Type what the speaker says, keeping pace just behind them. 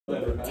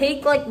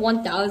take like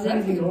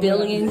 1,000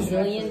 billion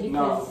zillion? Because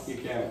No, you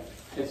can't.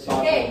 It's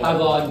Okay. Hi,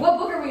 vlog. What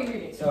book are we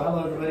reading? So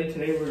hello everybody,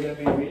 today we're going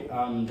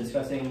to be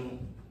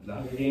discussing The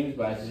Hunger Games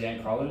by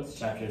Suzanne Collins,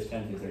 chapters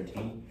 10 through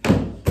 13.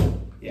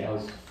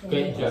 Yeah.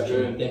 Great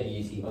introduction. Thank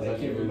you, UC.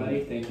 Thank you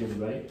everybody, thank you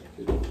everybody.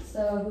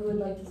 so who would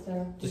like to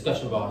start?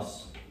 Discussion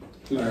boss.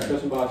 Who's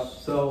discussion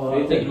boss?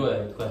 So, Take it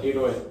away. Take it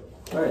away.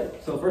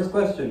 alright, so first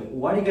question.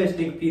 Why do you guys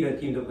think PETA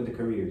teamed up with the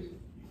careers?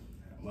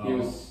 Well,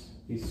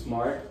 He's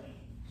smart.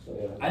 So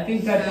yeah. I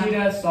think that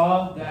Peter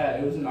saw that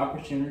it was an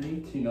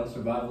opportunity to,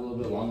 survive a little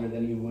bit longer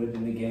than he would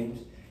in the games.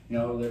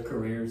 Their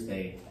careers,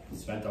 they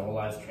spent their whole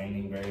lives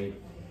training very,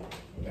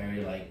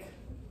 like,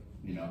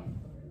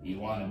 you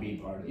want to be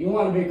part of it. You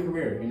want to be a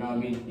career,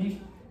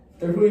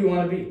 they're who you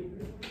want to be.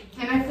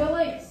 And I feel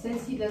like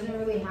since he doesn't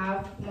really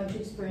have much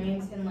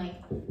experience in like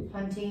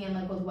hunting and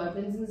like with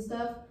weapons and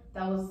stuff,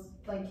 that was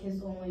like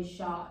his only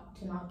shot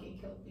to not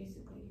get killed,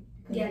 basically.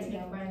 Yeah, to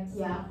get friends.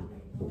 Yeah,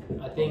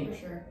 I think for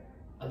sure.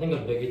 a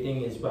bigger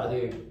thing is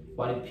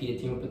why did PETA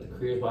team up with the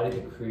careers? Why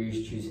did the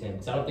careers choose him?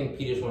 Because I don't think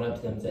PETA just went up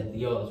to them and said,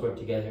 "Yo, let's work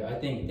together." I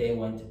think they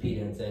went to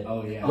PETA and said,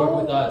 Oh yeah.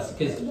 "Work with us,"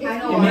 because I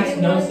know, it makes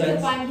no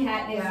sense.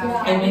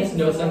 Yeah. It makes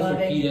no sense for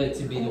PETA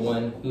to be the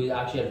one who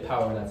actually had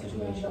power in that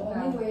situation. The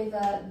only way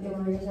that the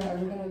Warriors are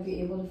ever going to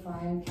be able to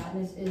find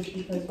Katniss is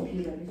because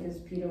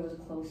PETA was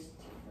close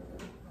to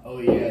her. Oh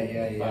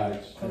yeah.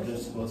 Facts. Because they're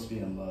supposed to be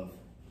in love.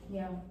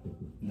 Yeah.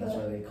 And that's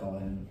why they call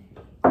him.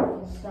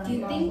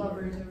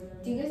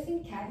 Do you guys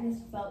think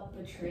Katniss felt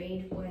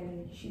betrayed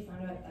when she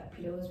found out that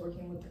PETA was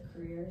working with the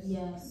careers?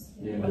 Yes.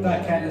 Yeah. I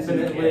thought Katniss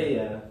Definitely,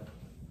 yeah.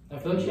 I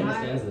feel like she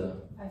understands though.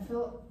 I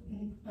feel,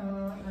 I don't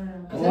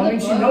know. Well, I mean,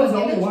 she knows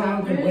only one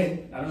of them can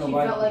win. I don't know She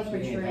why. felt like she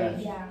ain't betrayed.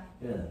 passed. Yeah.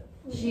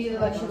 Yeah. She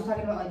was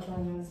talking about like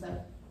killing him and stuff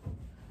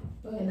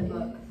But in the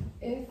book.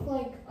 If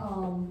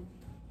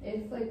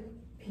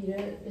Peter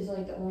is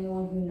like the only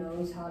one who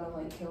knows how to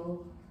like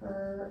kill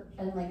her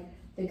and like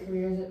the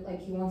careers, like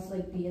he wants to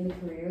like be in the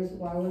careers,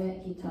 why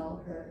wouldn't he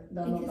tell them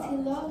Because about he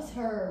this loves stuff?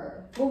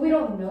 her. Well, we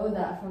don't know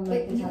that from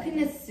like But the you time. can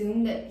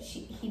assume that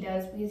he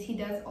does, because he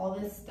does all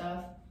this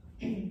stuff,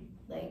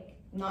 like,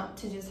 not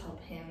to just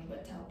help him,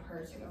 but to help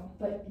her too.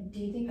 But do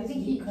you think I it's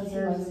think he because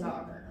cares loves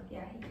about her? her.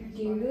 Yeah, he cares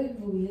Do you about her. really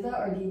believe that,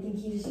 or do you think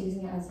he's just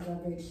using it as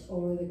leverage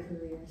over the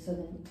career so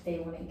then they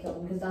wouldn't kill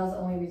him? Because that was the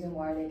only reason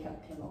why they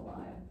kept him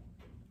alive.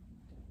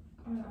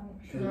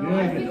 Because No, we don't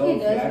I even think know he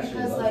if does actually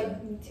because, loves like,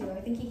 her. Me too.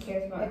 I think he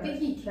cares about I her. think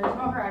he cares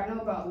about her. I don't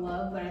know about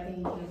love, but I think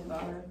he cares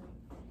about her.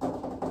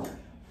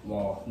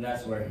 Well,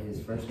 that's where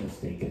his first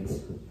mistake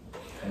is.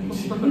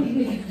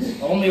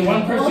 Only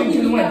one person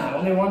can win.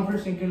 Only one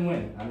person can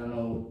win. I don't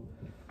know.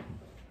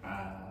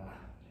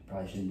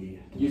 Probably shouldn't be.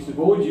 Yusuf,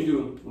 what would you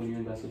do when you're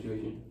in that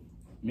situation?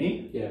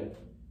 Me? Yeah.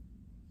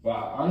 Well,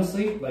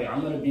 honestly, like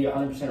I'm gonna be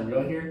 100%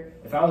 real here.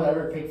 If I was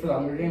ever picked for the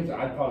Hunger Games,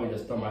 I'd probably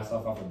just throw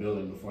myself off a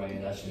building before any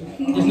of that shit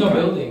happened. There's no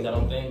buildings, I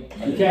don't think.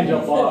 You can't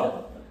jump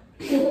off.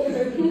 I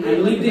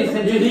believe they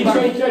said He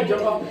tried to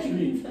jump off the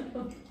tree.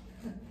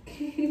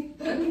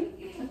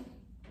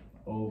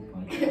 Oh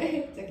my god.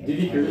 Did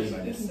he curse?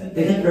 I just said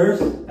Did he that.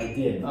 curse? I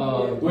did.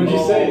 What'd you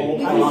say?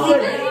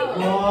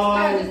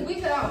 Yeah, just bleep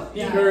it out.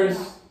 He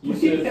cursed.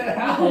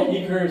 Yusuf.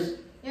 He cursed.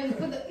 Yeah, just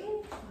put the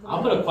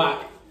I'll put a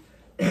quack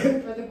for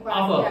the quack.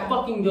 off a Yeah.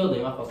 fucking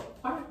building. Off a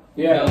quack.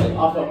 Yeah. Building.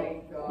 Off Oh of. my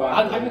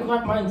God. I can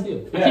quack mine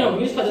too. Yeah. Actually, no, we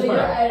can just cut So this part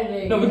you're out.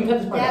 editing. No, we can cut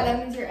this part Yeah, out. that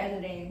means you're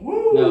editing.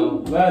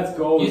 No. Let's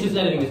go. Yusuf's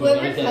editing this one.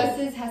 Whoever I said.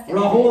 cusses has to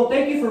Rahul,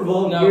 thank you for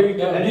volunteering.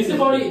 No, to Yusuf edit.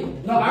 already.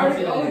 No,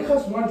 I only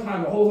cussed one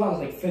time. The whole time was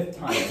like fifth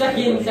time.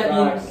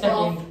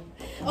 Second.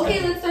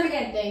 Okay, let's start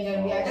again. Then you're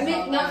gonna be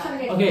I mean, not start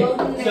again. Okay, Go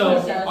to the next so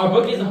question. our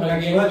book is The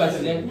Hunger Games by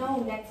Suzanne. No,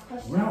 next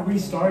question. We're not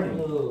restarting.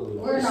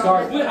 We're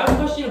Start. Wait, I have a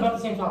question about the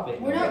same topic.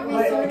 We're not Wait,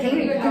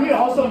 restarting. can we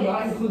also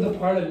not include the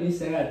part of me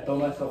saying I'd throw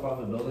myself off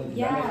a building? Does that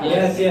Yeah. make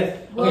sense? Yes, yes.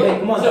 Okay, Okay,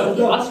 come on, so let's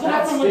go. I'll just come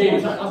out from one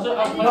That's thing.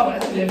 I'll No,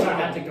 that's if I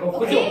had to go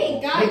for it. Okay,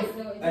 guys.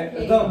 Hey,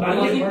 let's go. I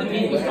don't think the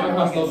meaning was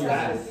star-crossed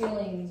lovers.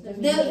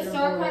 The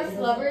star-crossed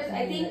lovers,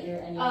 I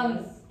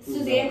think,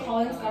 Suzanne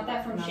Collins got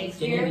that from Can you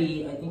Shakespeare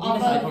be, I think, Off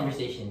this is a of-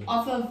 conversation.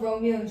 off of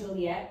Romeo and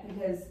Juliet,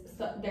 because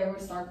there were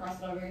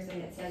star-crossed lovers,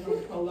 and it says on the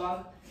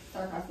prologue,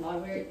 star-crossed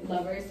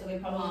lovers, so they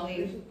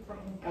probably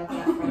got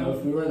that No, from.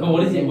 if we were the But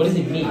what does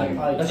it mean? I'd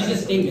probably That's just a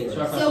statement.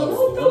 Star-crossed So, lovers.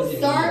 What does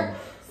it mean?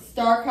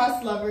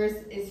 Star-crossed lovers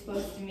is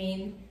supposed to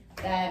mean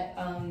that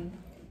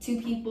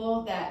two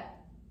people that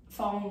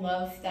fall in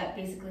love that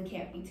basically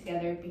can't be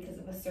together because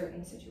of a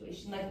certain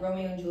situation. Like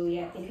Romeo and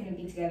Juliet, they couldn't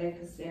be together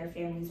because their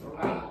families were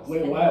rivals.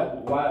 Wait, And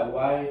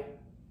why?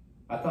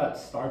 I thought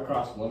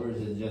star-crossed lovers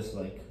is just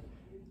like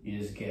you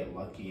just get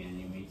lucky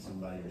and you meet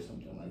somebody or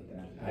something like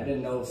that. I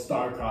didn't know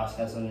star-crossed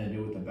has something to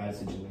do with a bad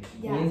situation.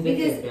 Yeah, Means they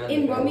because can band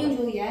in together. Romeo and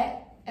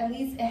Juliet, at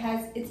least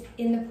it's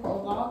in the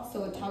prologue,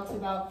 so it talks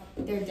about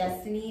their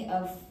destiny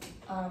of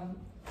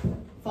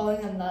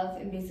falling in love,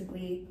 and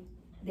basically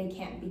they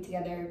can't be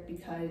together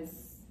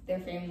because their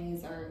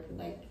families are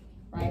like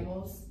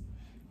rivals.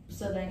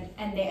 So then,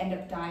 and they end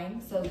up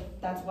dying. So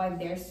that's why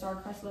they're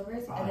star-crossed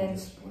lovers. And then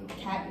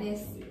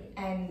Katniss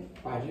and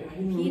I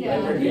didn't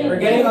PETA.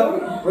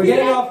 We're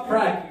getting off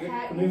track.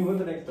 Katniss- Can we move on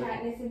to the next question?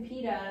 Katniss and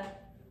PETA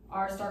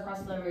are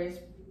star-crossed lovers,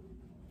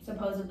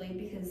 supposedly,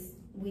 because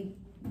we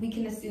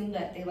can assume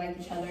that they like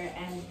each other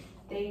and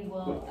they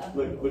will.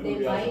 Look they what we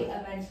might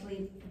also-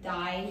 eventually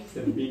die.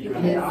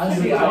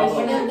 Honestly,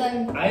 One of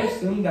them. I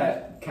assume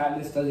that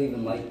Katniss doesn't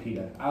even like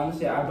PETA.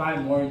 Honestly, I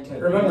buy more into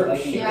Remember,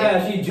 liking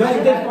she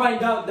just did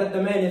find out that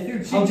the man is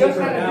Dude, she hunting just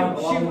her had down.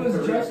 she along with was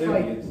her just like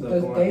siblings, the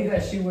that's why. day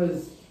that she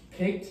was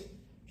picked,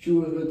 she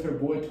was with her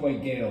boy toy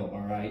Gale,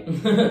 alright?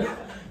 Bro,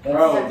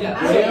 I Yeah. don't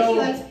think she Gale,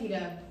 likes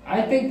PETA.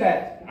 I think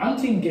that I'm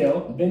Team Gale,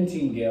 been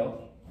Team Gale.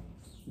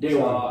 day So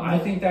one. I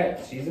think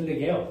that she's into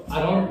Gale.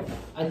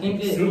 I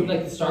think that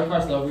like the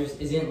star-crossed lovers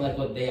isn't like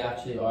what they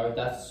actually are.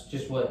 That's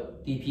just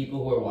what the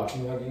people who are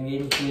watching the Hunger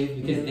Games believe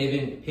because they've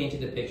been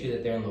painted the picture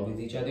that they're in love with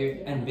each other,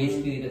 and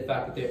basically the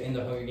fact that they're in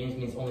the Hunger Games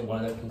means only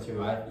one of them can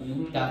survive.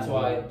 That's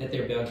why that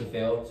they're bound to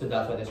fail. So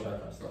that's why they're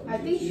star-crossed lovers. I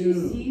think she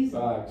Dude. sees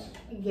Facts.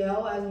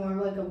 Gil as more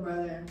of like a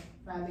brother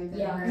rather than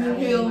Yeah. her. Me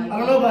actually too. liking I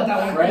don't know about that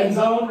one. Friend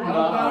zone? I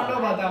don't know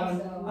about that one.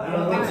 So. I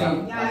don't think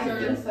so. Yeah, I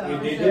think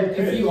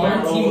so. If you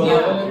aren't Team If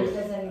Gale,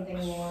 there's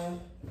anything more.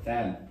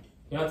 Damn,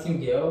 you're not Team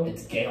Gale.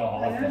 it's Gale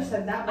all I of never them.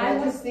 said that, but I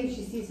I just think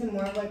she sees him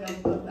more of like a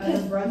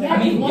brother. Yeah,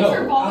 I mean, once yo,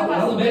 her father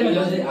passed away, Alabama he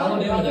does was it. more of a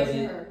Alabama brother does to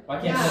it. her. Why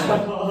Yeah.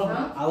 can't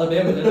Huh?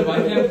 Alabama does it? Why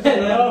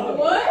can't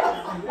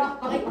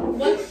What? Like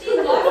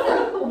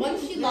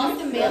once she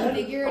lost a male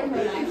figure in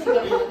her life, she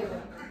got another one.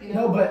 You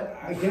No, know? but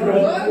Gale is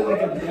really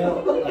like a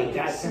Gale, like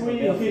that type of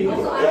Gale. Sweet. You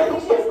Also, I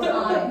don't think she's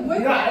time. know,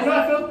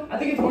 I feel. I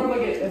think it's more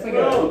like it's like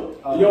Yo,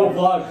 a. yo,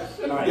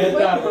 vlog. Alright. Get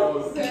that,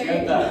 bro.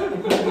 Get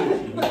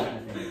that.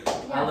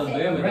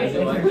 Alabama Right, does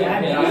it? Why if your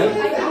dad can't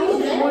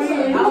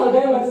dies-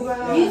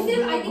 Alabama.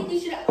 Yusuf, I think you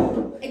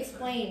should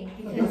explain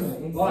because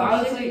Well,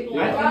 honestly,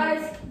 I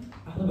Guys,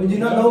 We do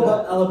not know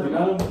about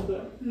Alabama.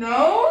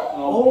 No?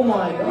 Oh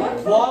my god.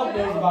 Vlog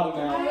knows about it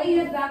I now. know you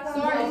have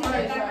background. Sorry, noise.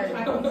 sorry,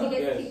 You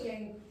Yes. guys keep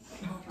getting.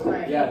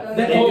 Sorry. Yeah.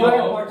 Then They all do.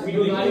 our parts We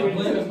do do not not even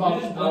even You're think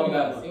about just blaming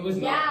us. It was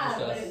not yeah, just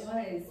but us.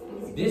 it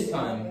was. This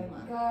time.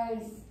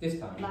 Guys, This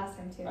time. Last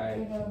time too. Alright,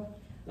 you know.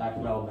 back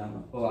to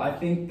Alabama. Well, I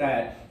think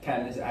that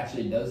Katniss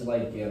actually does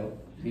like Gale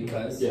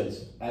because,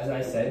 Yes, as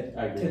I said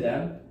I agree. to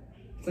them,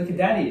 it's like a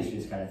daddy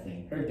issues kind of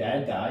thing. Her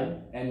dad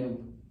died,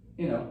 and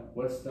you know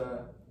what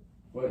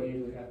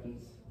usually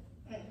happens?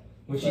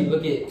 Would she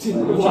look at?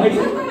 Why?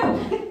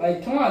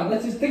 Like, come on,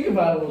 let's just think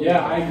about it a little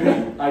Yeah, bit. I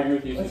agree. I agree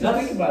with you. Let's just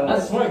think about it.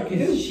 That's smart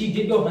because she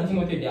did go hunting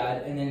with her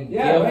dad, and then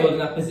Yeah, Gale right. goes in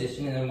that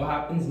position, and then what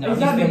happens now? It's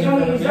not filming for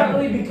becoming. It's her not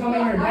family. really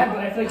becoming her dad, but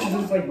I feel like she's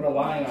just like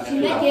relying on She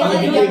it. met I Gale feel at a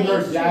like young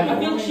her age. dad- I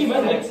feel like she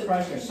might like-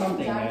 crush or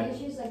something, Daddy man.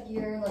 issues, like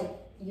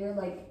you're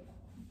like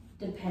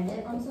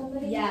dependent on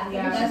somebody. Yeah,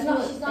 Yeah. That's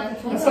not. She's not.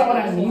 that's That's not what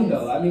I mean,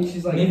 though. I mean,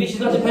 she's like Maybe she's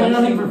not dependent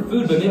on him for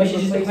food, but maybe like she's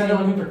just replacing- dependent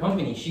on him for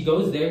company. She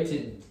goes there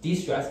to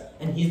de-stress,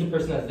 and he's the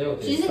person that's there with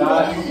her. She doesn't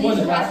Facts. go there to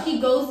de-stress,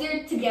 she goes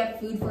there to get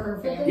food for her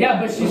family.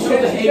 Yeah, but she That's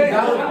said her she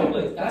happy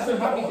place. That's her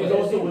happy She's place.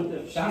 also with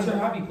them. That's her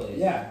happy place.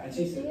 Yeah, and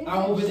she said,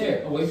 I'm over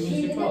there, away from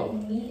She Mr. 12.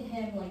 didn't meet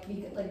him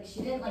like she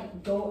didn't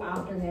like go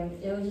after him.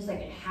 It was just like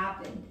it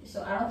happened.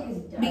 So I don't think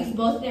it's Because death.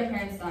 both their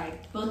parents died.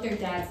 Both their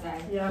dads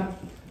died. Yeah.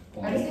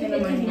 I just think they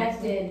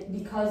connected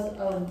because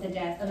of the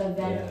death, an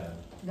event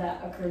that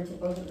occurred to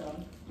both of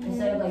them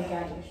instead of like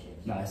daddy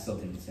issues. no, I still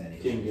think it's Sandy.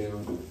 Team Gale.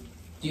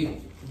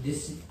 Dude,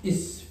 this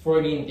is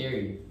Freudian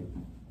theory.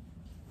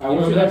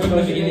 What's your next Remember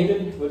question, beginning?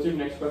 Nathan? What's your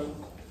next question?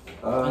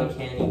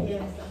 Uncanny.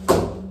 Yes.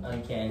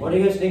 Uncanny. What do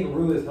you guys think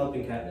Rue is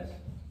helping Katniss?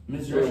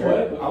 Ms. Wait,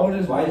 Richard, what? I was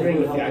just Why is wondering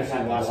Rue if you helping actually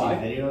Katniss? watched Why?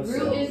 these videos. Rue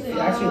So is if you in-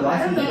 actually I watch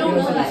don't these know. videos I don't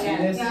know and that you yet.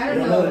 see this, Yeah, I don't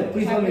you know know, that.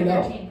 please let me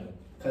know. 13.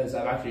 Because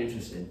I'm actually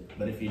interested.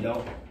 But if you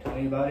don't tell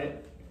me about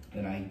it,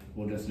 then I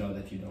will just know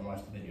that you don't watch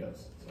the videos.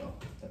 So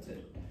that's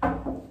it.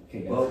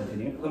 Okay, guys, Well,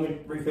 continue. let me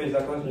rephrase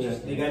that question.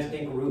 Do you guys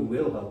think Rue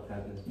will help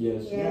Katniss?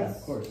 Yes. Yes. Yeah,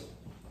 of course.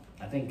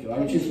 I think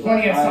she's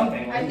pointing at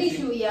something. I think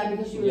she,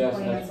 because she was Yes,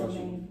 pointing at next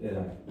something. Yeah.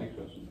 Next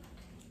question.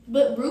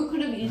 But Rue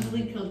could have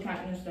easily killed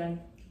Katniss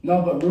then.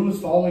 No, but Rue was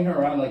following her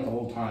around like the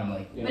whole time.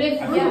 Like, Yeah. But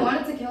if I Rue feel-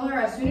 wanted to kill her,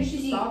 as soon as she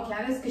She- saw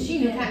Candace, because she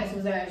knew Yeah. Candace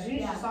was there, as soon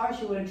as Yeah. she saw her,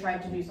 she would have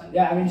tried to do something.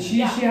 yeah, I mean, she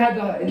had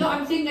the. No,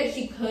 I'm saying that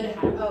she could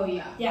have. Oh,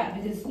 yeah. Yeah,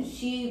 because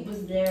she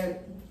was there.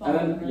 And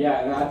following then, her.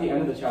 yeah, and at the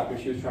end of the chapter,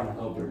 she was trying to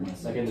help her,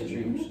 like in the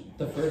tree.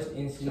 The first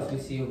instance we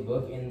see a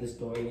book in the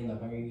story in the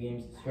Hunger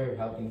Games is her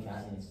helping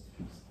Katniss.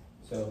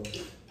 So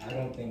I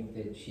don't think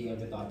that she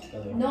ever thought to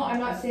kill her. No, I'm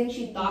not saying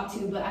she thought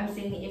to, but I'm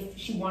saying if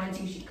she wanted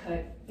to, she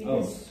could. Oh,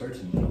 Because,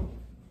 certainly.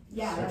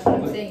 yeah, that's what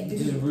I'm But saying.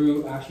 does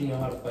Rue actually know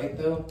how to fight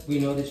though? We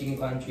know that she can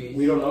climb trees.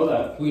 We don't know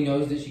that. We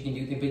know that she can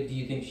do things, but do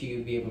you think she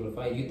would be able to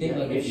fight? Do you think Yeah,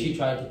 like if maybe. she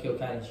tried to kill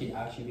Katniss, she'd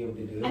actually be able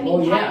to do it? I mean,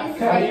 Well, yeah. Katniss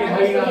How do you- how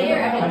do you was not know?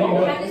 there. How do you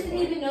know? Katniss didn't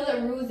even know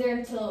that Rue was there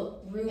until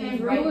Rue was And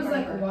right Rue in was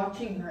front like of her.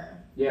 watching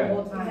her Yeah. the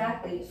whole time.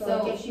 Exactly. So,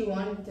 So, like, if she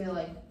wanted to,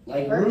 like,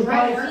 Like, hurt, Rue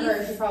try to probably. hurt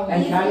her, she probably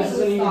And He's Candace gonna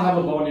doesn't even stop. have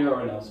a bow and arrow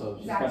right now, so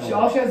she's Exactly. She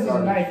all she has is a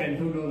guarded. knife, and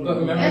who knows. But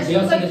remember, And she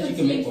Gale was said like that she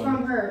could make fatigued one.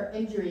 from her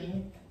injury.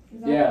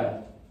 Yeah.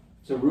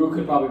 So Rue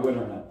could probably win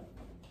her now.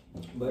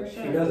 But For she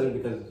sure. doesn't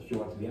because she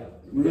wants to be out.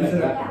 Rue's in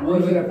Yeah. a,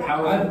 Rue's in a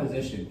powerful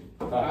position.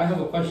 I have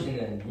a question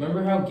then.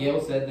 Remember how Gail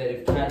said that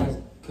if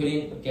Katniss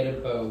couldn't get a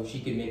bow, she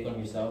could make one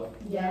herself?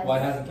 Yes. Why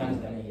hasn't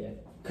Katniss done it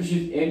yet? Because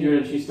she's injured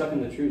and she's stuck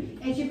in the tree.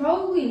 And she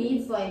probably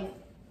needs like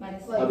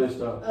Other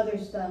stuff. other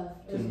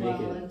stuff To as make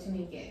well, it. like to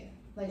make it,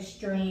 like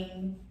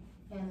string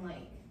and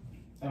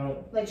I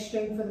don't. like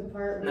string for the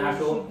part An where you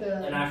actual, shoot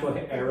the. an actual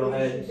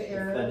arrowhead Shoot the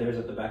arrow. that there's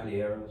at the back of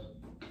the arrows.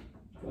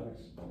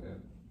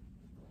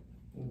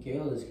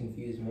 Gail is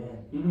confused, man.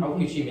 Mhm. How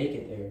could she make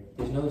it there?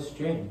 There's no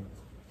string.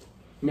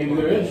 Maybe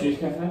there is. She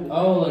just can't find it.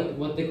 Oh, like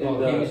what they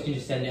call And, famous can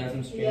just send down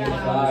some string. Yeah.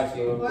 Like,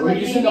 Or Or like you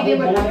maybe send the they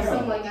whole would bow have and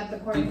some like at the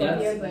Dude,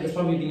 cornucopia, but that's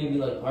probably gonna be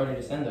like harder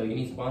to send though. You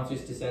need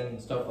sponsors to send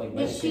stuff like But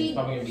medicine. It's she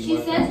probably gonna be she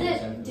more said expensive to that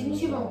send didn't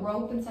she have a themselves.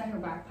 rope inside her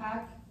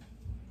backpack?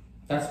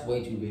 That's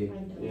way too big.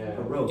 Yeah.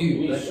 A rope. Dude, You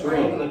need like,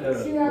 string. like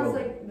a She has rope.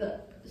 like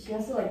she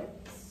has to like.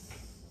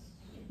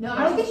 No,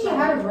 I don't think she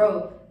had a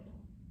rope.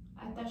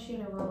 I thought she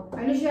had a rope.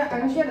 I know she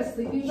had a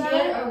sleeping She bag.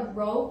 had a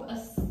rope, a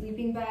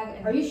sleeping bag,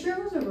 and Are you sure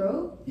it was a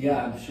rope?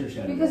 Yeah, I'm sure she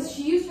had. Because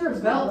she used her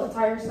belt to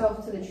tie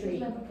herself to the tree.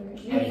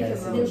 She I didn't use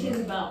guess. a then rope. she has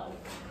a belt.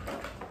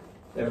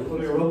 Yeah,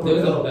 with a rope There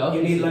was a belt, belt.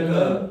 you need like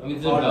a I mean,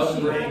 there's a hard belt.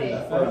 She had string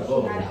it. or a She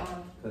bow. had it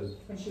on 'Cause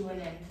when she went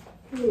in.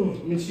 I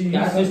mean, she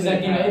That's her used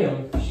something second that-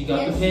 item. She got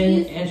Can't the she pin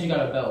use- and she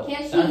got a belt.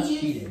 can't she That's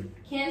use- cheating.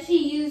 Can't she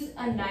use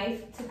a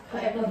knife to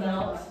cut the Everyone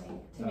belt else.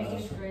 to make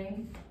a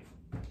string?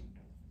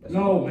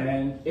 No,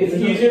 man. It's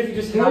easier if you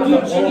just There have was the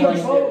a bow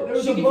right bow. there. There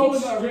was She a can bow take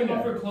in that string ring.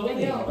 off her clothing,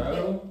 I know,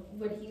 bro.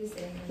 What he was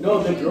saying. No,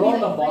 the She would girl be, on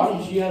the like, bottom,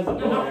 crazy. she has the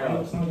bow and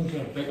arrow. It's not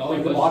gonna break all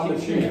Like the the buttons. bottom of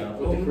the She can tree out.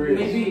 with the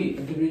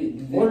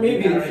careers. Or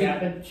maybe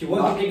happened. she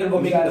wasn't thinking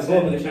about making the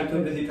bow, but she was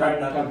too busy trying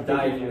not to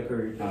die in the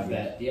career. I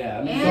bet. Yeah.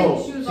 I mean, And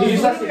so she was So you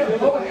just have also to kill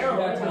bow the and arrow. You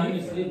got time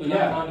to sleep, but Yeah.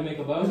 not time to make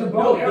a bow. There's a No,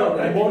 bow and arrow.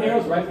 the bow and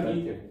arrow's right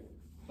beneath her.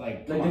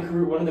 Like, Like the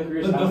career, one of the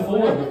careers. But has it. before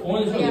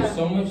this, Yeah. there's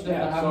so much that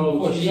Yeah, happened so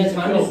before. She had just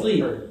time to killed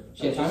sleep. her.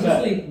 She had That's time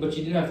what to she sleep, but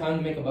she didn't have time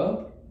to make a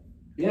bow.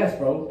 yes,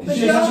 bro. But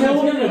She she just also,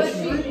 chilled in a but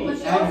tree she and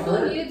also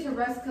hurt. needed to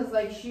rest because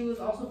like she was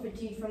also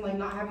fatigued from like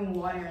not having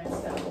water and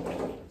stuff.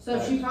 So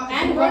Right. she probably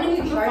And running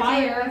through the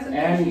fire.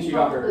 And she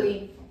got hurt.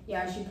 probably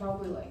she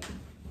probably like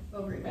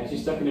overeated. And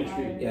she's stuck in a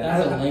tree. Yeah,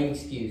 That's a lame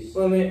excuse.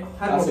 Well, I mean,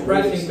 had That's more a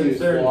great pressing excuse.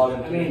 concerns. Well,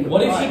 than I mean,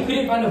 What if why? she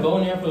couldn't find a bow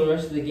and arrow for the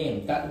rest of the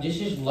game? Just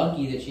just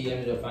lucky that she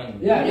ended up finding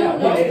it. Yeah, yeah.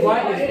 No, It's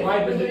why- why it's why-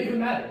 it doesn't even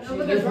matter. No,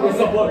 but There's- the It's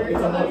a book, girl- it's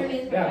a book.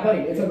 Underneath Yeah, her buddy,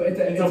 back. it's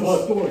a a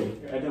book. story.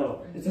 I know.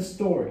 It's a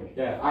story.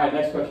 Yeah. All right.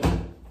 Next question.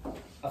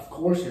 Of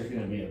course, there's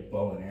gonna be a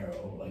bow and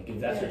arrow. Like if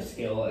that's her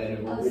skill,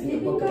 and we're reading a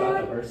sleeping book about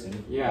bag? the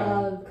person.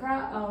 Yeah.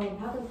 Pack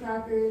of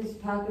crackers,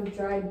 pack of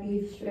dried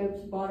beef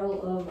strips,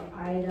 bottle of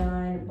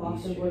iodine,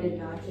 box of wooden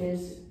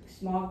matches,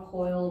 small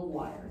coil of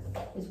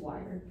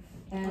wire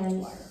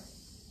and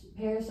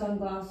pair of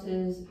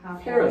sunglasses,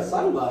 half Pair of gallon-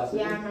 sunglasses.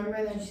 Yeah, I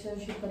remember then she said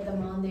she put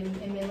them on.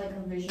 It made like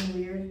her vision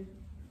weird.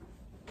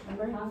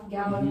 Remember? half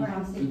gallon Mhm.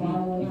 plastic Mhm.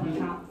 bottle, Mhm.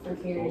 cap for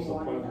carrying Also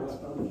water point that's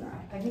out. bone dry.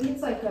 I think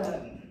it's like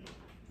a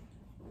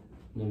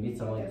Maybe it's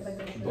not like. it's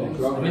like a Bones.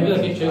 trip. Maybe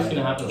like a trip's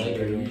gonna happen later.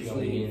 They're You're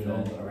usually usually in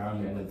filled the.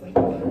 around it with like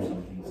blood or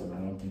something, so I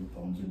don't think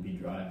bones would be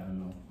dry. I don't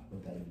know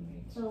what that even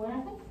means. So what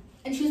happened?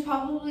 And she was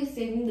probably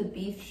saving the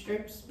beef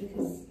strips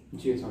because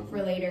She gets hungry.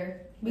 for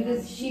later.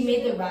 Because she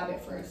made the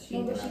rabbit first.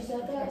 No, ate the but she rabbit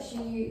said that first.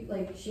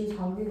 she was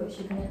hungry, but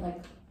she couldn't like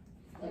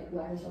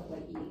let herself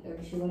like eat,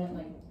 or she wouldn't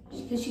like.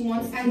 Because she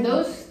wants And to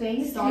those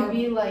things starve could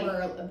be like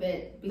for a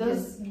bit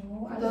because those.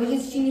 No, I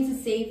because she needs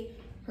to save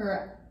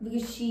her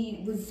because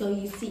she was so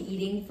used to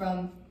eating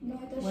from No,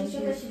 I thought When she she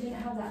said that was- she didn't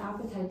have the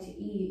appetite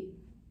to eat.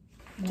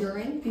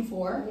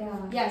 before. Yeah.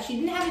 Yeah, she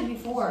didn't have it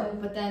before, So-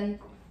 but then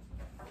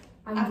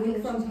I'm After weak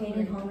she's from pain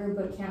and hungry. hunger,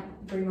 but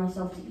can't bring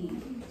myself to eat.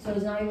 So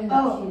it's not even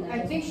that Oh, she. I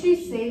think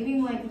she's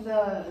saving like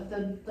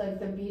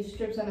the beef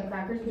strips and the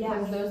crackers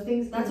because those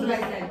things. that's could what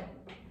be- I said.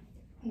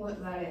 What is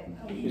that?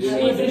 She She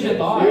didn't finish her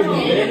thought. Dude, No,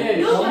 you did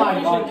it. no, Oh my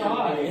no,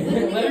 god. no,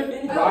 Let her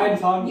finish.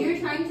 Brian's hungry. You're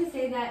trying to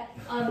say that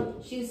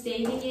she was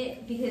saving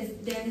it because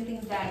they're the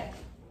things that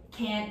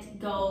can't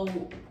go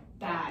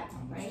bad,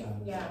 right?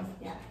 Yeah.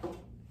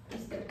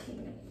 It's 13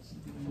 minutes.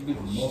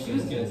 She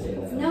was gonna say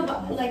that. No,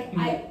 but like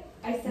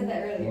I said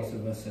that earlier, Most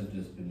of us have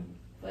just been.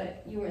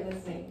 but you weren't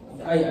listening.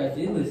 So. I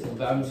did listen,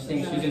 but I'm just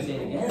saying she was gonna say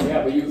it again.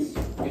 Yeah, but you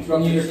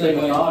interrupted You your just train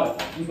like of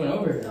thought. You just went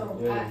over it. Oh,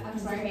 Yeah. I'm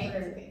sorry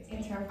for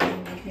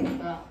interrupting my train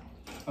of thought.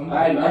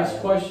 Alright, next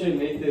question,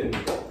 Nathan.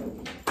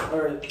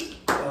 Alright,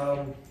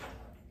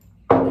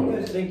 what do you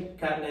guys think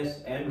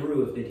Katniss and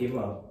Rue, if they team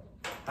up,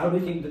 how do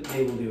you think that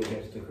they will do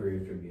against the career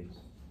tributes?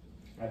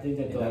 I think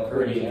that In that they'll current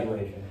already.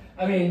 situation.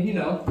 I mean, you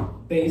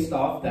know, based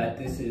off that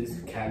this is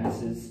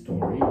Katniss's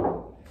story,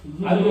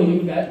 I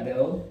believe that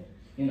they'll,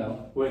 you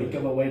know, Wait. think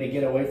of a way to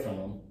get away from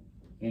him.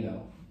 You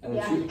know. And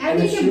Yeah, shoot, and and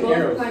they then can shoot both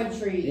arrows. climb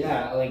trees.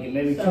 Yeah, like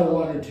maybe So- kill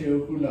one or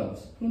two. Who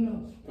knows? Who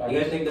knows? You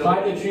guys think they'll-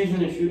 Climb the trees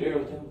and then shoot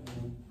arrows down.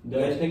 Do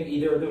you guys think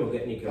either of them will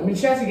get any I kills? mean,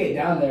 she has to get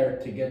down there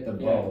to get the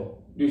bow.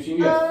 Dude, she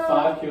can get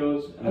 5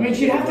 kills. I mean,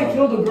 she'd have to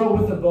kill the girl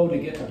with the bow to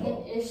get the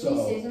bow. If she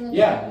So stays in the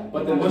Yeah,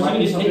 but then Well, there she might can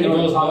be just take something the on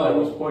girl's top that bow.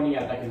 was pointing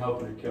at that can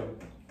help her kill.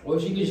 Or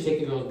she could just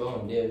take the girl's bow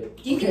and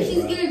dip. Do you think Okay,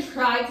 she's bro. gonna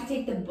try to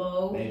take the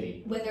bow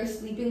Maybe. when they're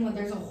sleeping when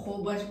there's a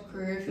whole bunch of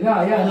careers?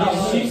 Yeah,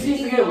 No, she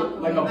seems to get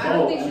like a I don't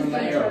bow think she's and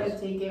gonna then try arrows. to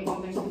take it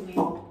while they're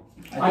sleeping.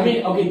 I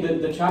mean, okay,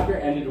 the chapter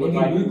ended with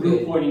Maybe like Luke Groot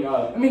did. pointing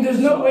up. I mean, there's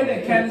no way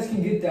that Candace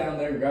can get down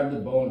there, grab the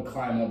bow, and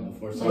climb up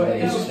before somebody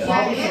it's else just-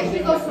 Yeah, does. and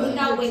she's also Without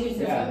without waking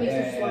so that makes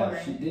her slower.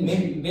 She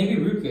didn't. Maybe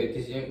Rue could,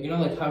 because you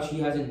know like how she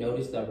hasn't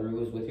noticed that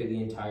Rue was with her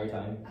the entire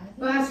time.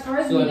 But as far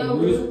as So we like know,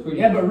 Rue's pretty.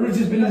 Yeah, but Rue's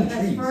just been in the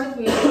as trees. far as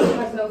we know, she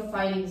has no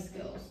fighting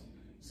skills.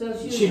 So if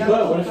She was could. young,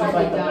 What if she'd she's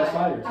like the probably best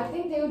die. fighter? I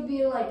think they would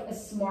be like a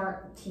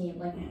smart team.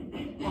 Like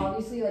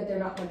obviously, like they're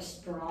not like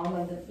strong,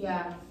 like the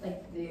Yeah.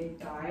 like the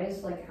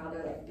guys, like how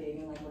they're like big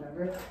and like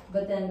whatever.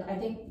 But then I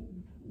think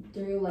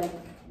through like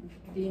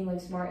being like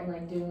smart and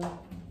like doing, oh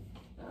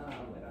my god,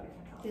 I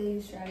can't talk. They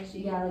use strategy.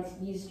 Yeah, like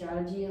use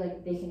strategy,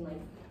 like they can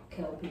like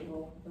kill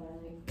people.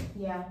 But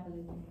Yeah.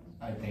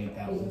 I think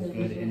that was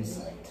good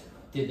insight.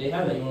 Did they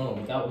have anyone on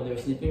lookout when they were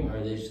sleeping, or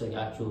are they just like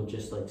actual,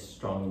 just like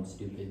strong and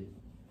stupid?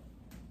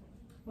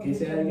 Can you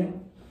say that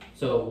again?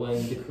 So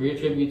when the career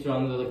tributes are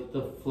on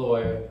the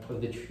floor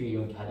of the tree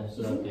when Katniss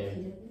was up there,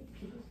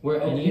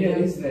 were Oh, any Peter of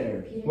them is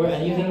there. were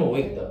any of them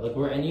awake though? Like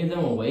were any of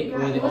them awake, or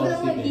were they all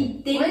Wasn't it like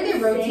sleeping? They Weren't they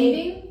didn't say-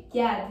 rotating?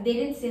 Yeah, they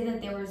didn't say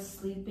that they were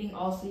sleeping,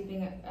 all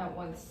sleeping at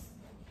once.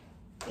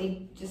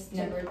 They just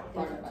never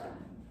thought about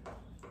it.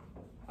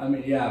 I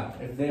mean, yeah,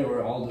 if they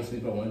were all to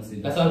sleep at once,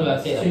 they That's what I was about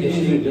to say. Like, She they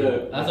usually should-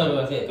 do. That's what I was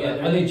about to say.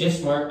 Are they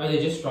just smart? Are they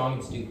just strong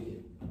and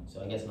stupid?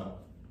 So I guess not.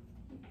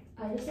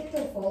 I just think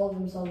they're full of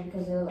themselves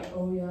because they're like,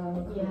 oh yeah, I'm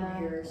a Yeah.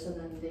 career, so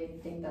then they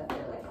think that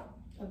they're like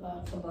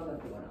About above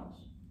everyone else.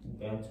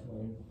 Bound to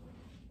win.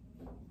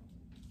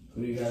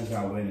 Who you guys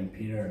got winning,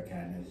 Peter or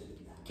Katniss?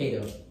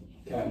 Kato.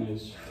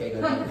 Katniss.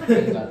 Kato.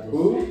 Kato got this.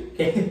 Who?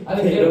 I think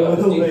Kato got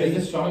this. Dude, he's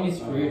the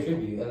strongest career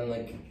tribute, and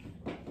like,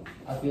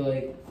 I feel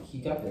like he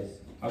got this.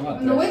 I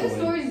want And the way Thresh the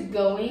to win. story's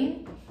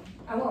going,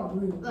 I want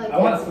Rude. like I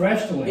want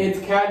Thresh to win. It's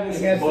Katniss'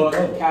 Against book. the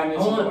book. Katniss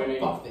I is want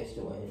winning. Foxface to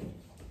win.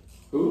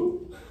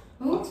 Who?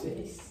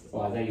 Foxface.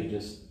 Oh, I think you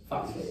just.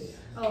 Foxface.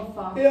 oh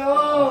fuck.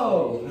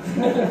 Yo!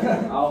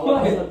 I'll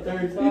watch the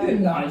third You time.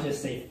 did not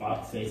just say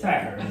Foxface. I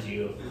heard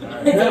you.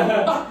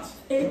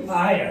 Foxface.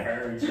 I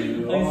heard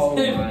you. I Oh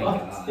said my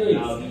Foxface.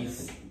 god. Now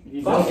he's.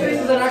 Foxface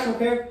is an actual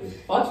character.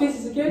 Foxface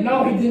is a character.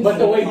 No, he didn't. But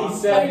the say way he Foxface.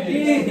 said I it.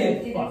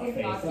 did.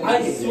 Fuckface.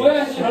 I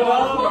swear I said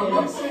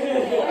Foxface.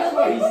 That's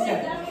what he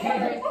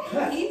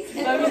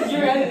said. That means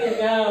you're editing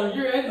now.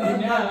 You're editing By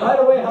now.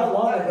 the way, how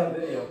long is that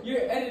video?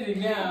 You're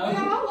editing Yeah, now.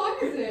 how long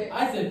is it?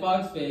 I said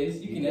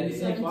Foxface. You can edit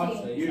say it.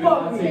 Foxface. You did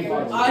not say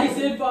Foxface. I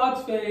said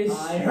Foxface.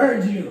 I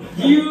heard you.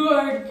 You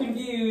are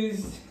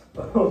confused.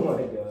 Oh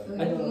my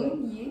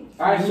god.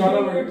 Alright, start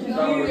over. You're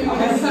Start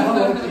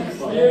over. confused.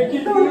 You're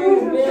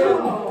confused,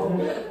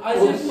 man. I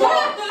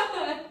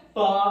said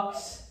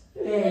Fox.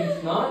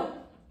 Face, not?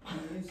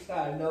 You just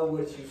gotta know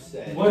what you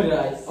said. What did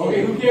I say?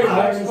 Okay, who cares?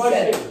 I Next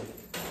already question.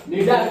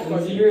 Exactly.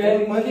 So you're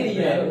editing the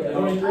video.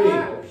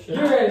 23.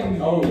 You're editing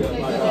the Oh,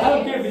 video. my I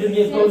don't care if it doesn't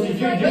get posted.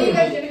 You're Wait, doing you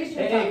guys it. didn't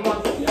Hey, come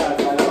on. Yeah, I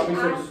thought we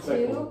said Act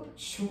disrespectful.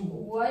 two,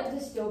 what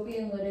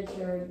dystopian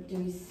literature do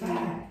we see?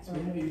 Facts. We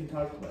haven't even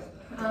talked about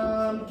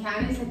it.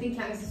 Katniss, I think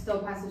Katniss is still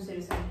a passive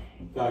citizen.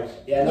 Facts.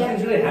 Yeah,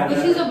 nothing's really But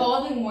happening. she's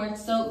evolving more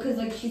so because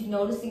like she's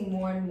noticing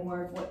more and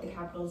more of what the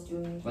capital is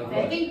doing. Like And I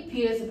what? think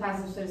Peter's a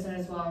passive citizen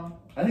as well.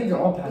 I think they're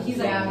all passive. He's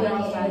like Yeah.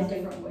 playing in a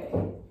different way.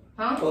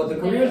 Huh? Well, the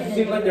careers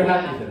seem like they're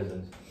happy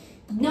citizens.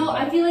 No,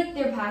 I feel like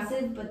they're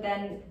passive, but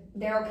then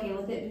they're okay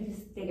with it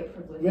because they get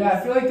privileges. Yeah, I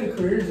feel like the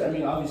careers. I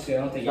mean, obviously,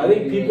 I don't think. I think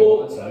anybody people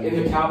wants to-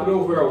 in the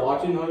Capitol who are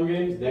watching Hunger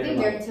Games, I they're think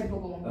like, they're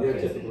typical. they're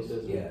Okay. typical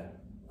citizens. Yeah.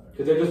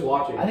 Because they're just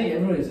watching. I think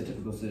everyone is a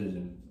typical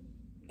citizen.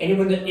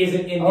 Anyone that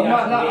isn't in the Oh, not-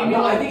 actual not- game.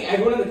 No, I think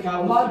everyone in the A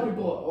Capitol. lot of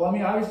people. Well, I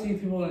mean, obviously,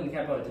 people in the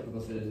capital are typical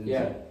citizens.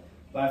 Yeah.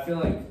 But I feel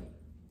like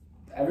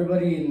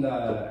everybody in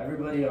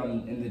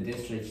the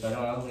districts. I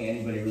don't think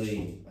anybody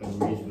really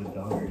agrees with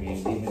the Hunger Games,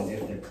 even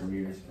if they're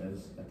careers,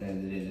 because at the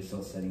end of the day, they're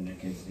still sending their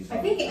kids to. I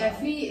think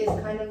Effie is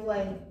kind of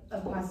like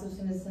a passive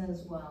citizen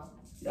as well.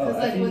 Oh, It's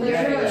like I think- when they're-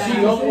 yeah, She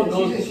she's knows a- what she's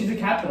those- a- She's a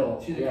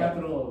capital. She's a Yeah.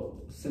 capital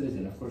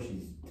citizen. Of course,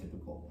 she's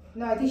typical.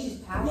 No, I think she's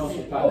passive. No,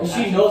 she's not.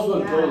 She knows what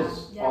Yeah.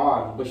 goes Yeah.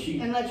 on, but she.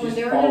 And like when just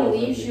they were gonna follows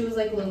leave, everything. she was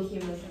like low key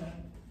emotional.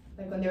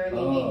 Like when they were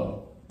leaving.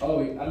 Oh,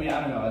 I mean,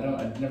 I don't know.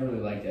 I've never really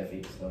liked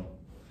Effie, so.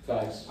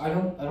 Facts. I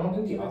don't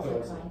think the author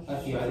was I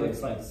Effie feel either.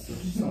 it's like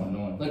it's so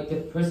annoying. Like the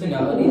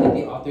personality that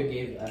the author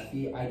gave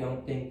Effie, I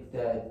don't think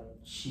that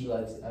she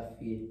likes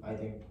Effie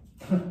either.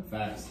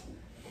 Facts.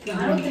 No,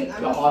 I don't think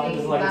I'm The not author saying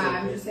doesn't like that. it.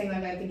 I'm just saying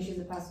like I think she's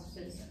a passive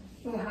citizen.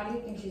 Wait, how do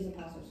you think she's a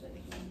passive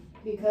citizen?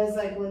 Because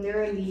like when they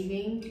were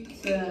leaving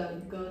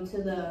to go to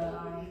the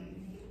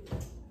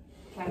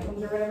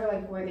catacombs or whatever,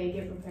 like where they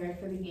get prepared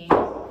for the game,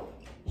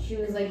 she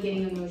was like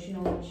getting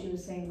emotional when she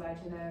was saying bye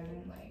to them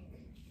and like.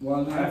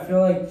 Well, I mean, I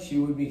feel like she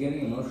would be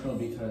getting emotional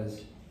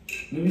because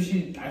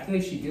maybe I feel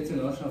like she gets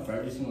emotional for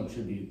every single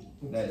tribute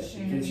that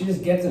she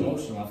just gets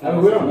emotional. I, feel I mean,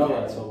 like we she don't know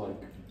cares. that, so like.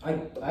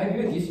 I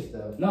agree with Yusuf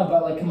though. No,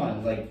 but like, come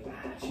on, like,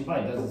 she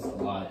probably does this a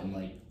lot, and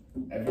like,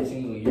 every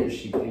single year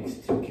she picks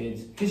 2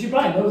 kids. Because she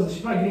probably knows that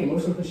she's probably getting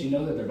emotional because she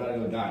knows that they're about to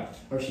go die.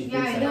 Or she thinks Yeah,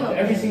 I that know.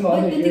 every single But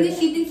other the thing year. is,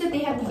 she thinks that they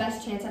have the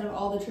best chance out of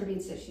all the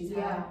tributes that she's had.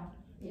 Yeah.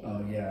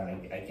 Oh, yeah,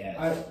 I guess.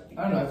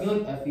 I don't know. I feel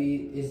like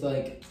Effie is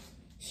like,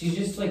 she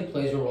just like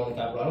plays her role in the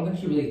Capitol. I don't think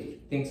she really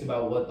thinks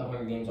about what the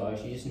Hunger Games are.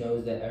 She just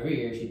knows that every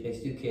year she picks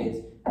 2 kids,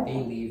 they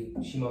leave,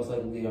 she most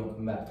likely don't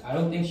come back. I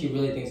don't think she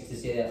really thinks to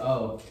say that,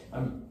 oh,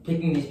 I'm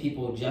picking these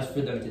people just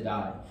for them to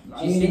die. I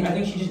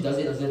think she just does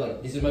it as if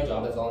like, this is my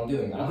job, that's all I'm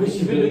doing. I don't But think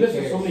she's she been really doing this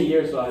cares. for so many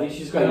years, so I think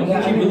she's I got don't Yeah,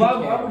 think I she mean, really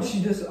why cares. would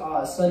she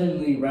just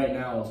suddenly right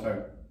now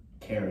start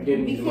caring?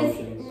 getting these Because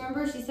emotions.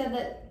 remember, she said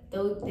that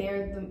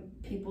they're the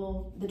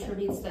people, the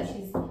tributes that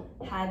she's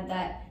had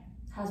that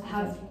Has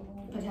have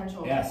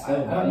potential. Yeah,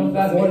 so I don't know if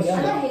that makes I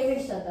sense. thought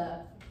Haven said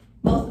that.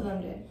 Both of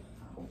them did.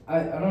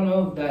 I don't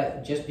know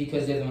that just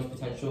because they have the most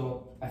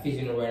potential, Effie's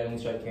gonna randomly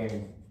start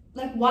caring.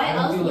 Like, why I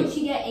don't else feel would like-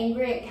 she get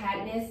angry at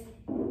Katniss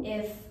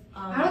if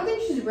I don't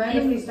think she's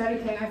randomly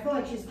started caring. I feel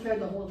like she's cared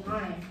the whole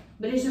time.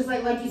 But it's just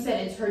like you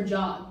said, it's her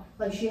job.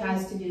 Like she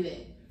has to do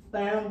it.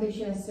 But I don't think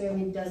she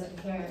necessarily doesn't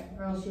care,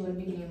 or else she wouldn't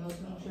be getting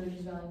emotional. She would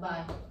just be like,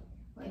 bye.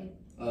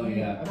 Oh,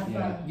 yeah. Have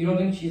Yeah. fun. You don't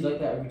think she's like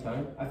that every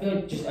time? I feel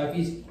like just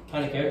Effie's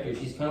kind of character,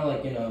 she's kind of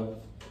like, you know,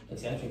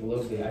 eccentric a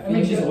little bit. I feel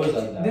like she's always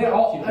like that. They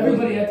all, She's always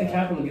everybody like at the that.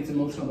 Capitol gets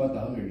emotional about the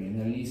Hunger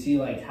Games. I mean, you see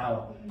like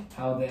how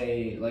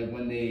they like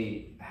when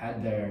they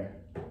had their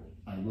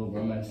like little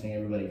romance thing.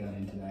 Everybody got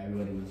into that.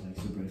 Everybody was like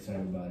super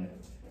excited about it.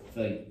 I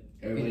feel like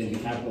everybody in the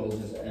Capitol is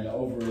just an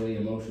overly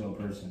emotional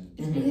person.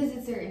 it's because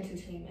it's their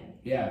entertainment.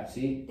 Yeah.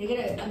 See. They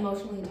get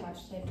emotionally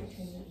attached to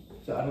entertainment.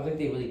 So I don't think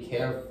they really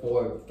care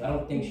for. I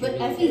don't think she But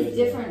really Effie's cares.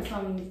 different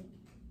from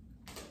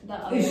the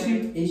other. Is she?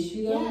 Is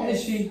she though? Yes.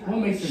 Is she? What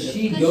makes her different?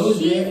 She Because goes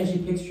she- there and she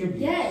picks tributes.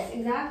 Yes,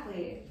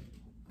 exactly.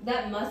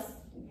 That must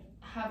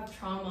have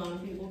trauma on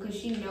people because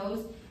she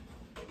knows,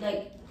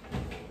 like,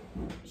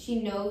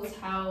 she knows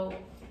how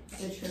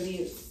the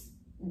tributes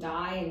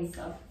die and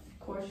stuff. Of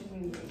course, she's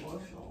gonna be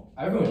emotional.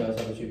 Everyone knows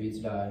how the tributes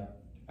die.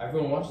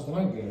 Everyone watches the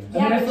Hunger Games. I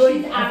Yeah, mean, I but feel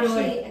she's like- I feel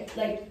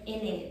actually like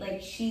in it. Like I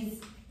she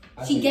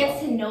think gets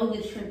so. to know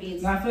the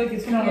tributes And I feel like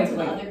it's kind compared of to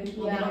the like other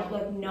people. Yeah. They don't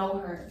like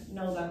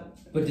know them.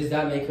 But does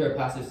that make her a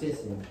passive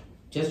citizen?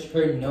 Just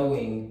her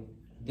knowing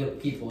the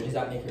people, does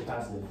that make her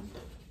passive?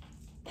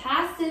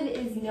 Passive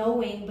is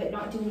knowing but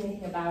not doing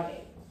anything about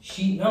it.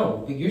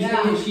 But you're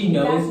Yeah, saying that she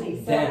knows exactly,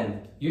 so- them.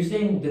 You're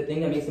saying the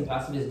thing that makes them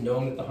passive is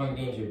knowing that the Hunger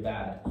Games are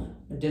bad.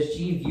 Does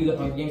she view the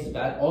Hunger Games as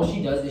bad? All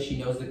she does is she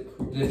knows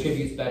the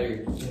tributes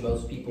better than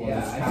most people in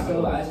this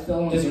capital. I still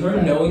don't Does think her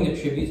that- knowing the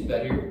tributes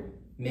better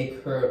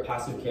make her a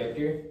passive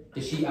character?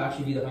 Does she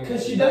actually view the Hunger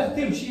Games Because she as does, bad?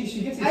 dude.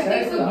 She gets I think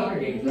excited for so. the Hunger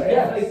Games, right?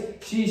 Yes.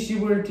 Like she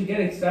were to get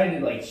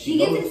excited, like She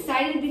goes. gets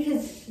excited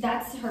because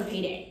that's her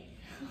payday.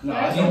 No,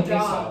 That's I don't her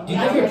think so. job. Do you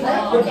know her That's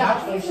her catchphrase?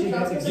 job. She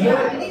gets Do you excited.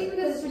 know- I think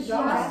because it's her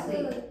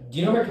job. Do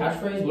you know her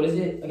catchphrase? What is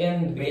it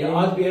again? May the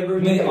odds be ever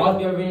in May your the odds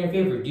favor. be ever in your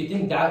favor. Do you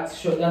think that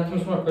that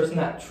comes from a person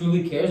that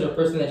truly cares, or a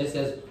person that just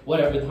says,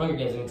 "Whatever, the Hunger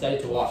Games, I'm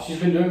excited to watch"?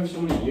 She's been doing it for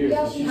so many years.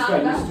 Yeah, and she she's has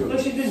got that. used to But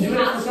it. she's been doing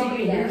it for so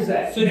many years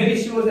that So maybe do you-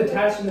 she was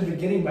attached in the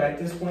beginning, but at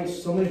this point,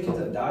 so many kids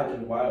have died.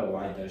 And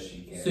why does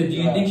she care? So do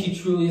you think she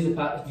truly is do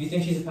you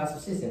think she's a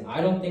passive citizen? I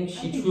don't think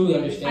she truly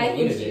understands I the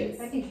think weight she of it. is.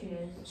 I think she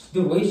is.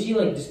 The way she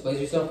like displays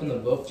herself in the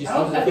book just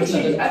seems like a person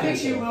that doesn't I think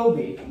truly she care. will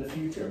be in the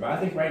future, but I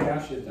think right now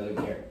she just doesn't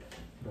care.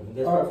 I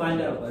guess we'll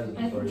find out. as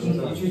the story Do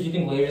goes on. you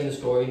think later in the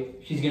story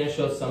she's gonna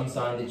show some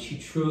sign that she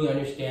truly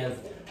understands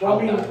Well, how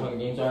I mean, bad Hunger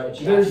Games are and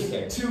she actually There's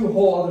cares? 2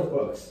 whole other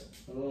books.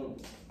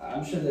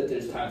 I'm sure that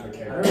there's time for I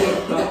character.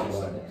 don't know what you're talking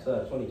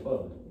about. It's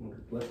 2012.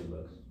 Blessed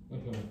books.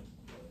 Mhm.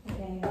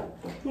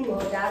 Okay. Well,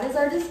 that is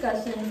our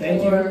discussion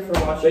Thank you for.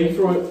 for watching. Thank you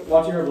for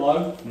watching our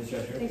vlog. Mr.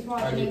 Usher. Thanks for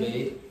Our watching.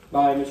 debate.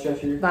 Bye, Miss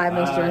Cheshire. Bye, Bye.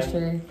 Mr.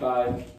 Esther. Bye.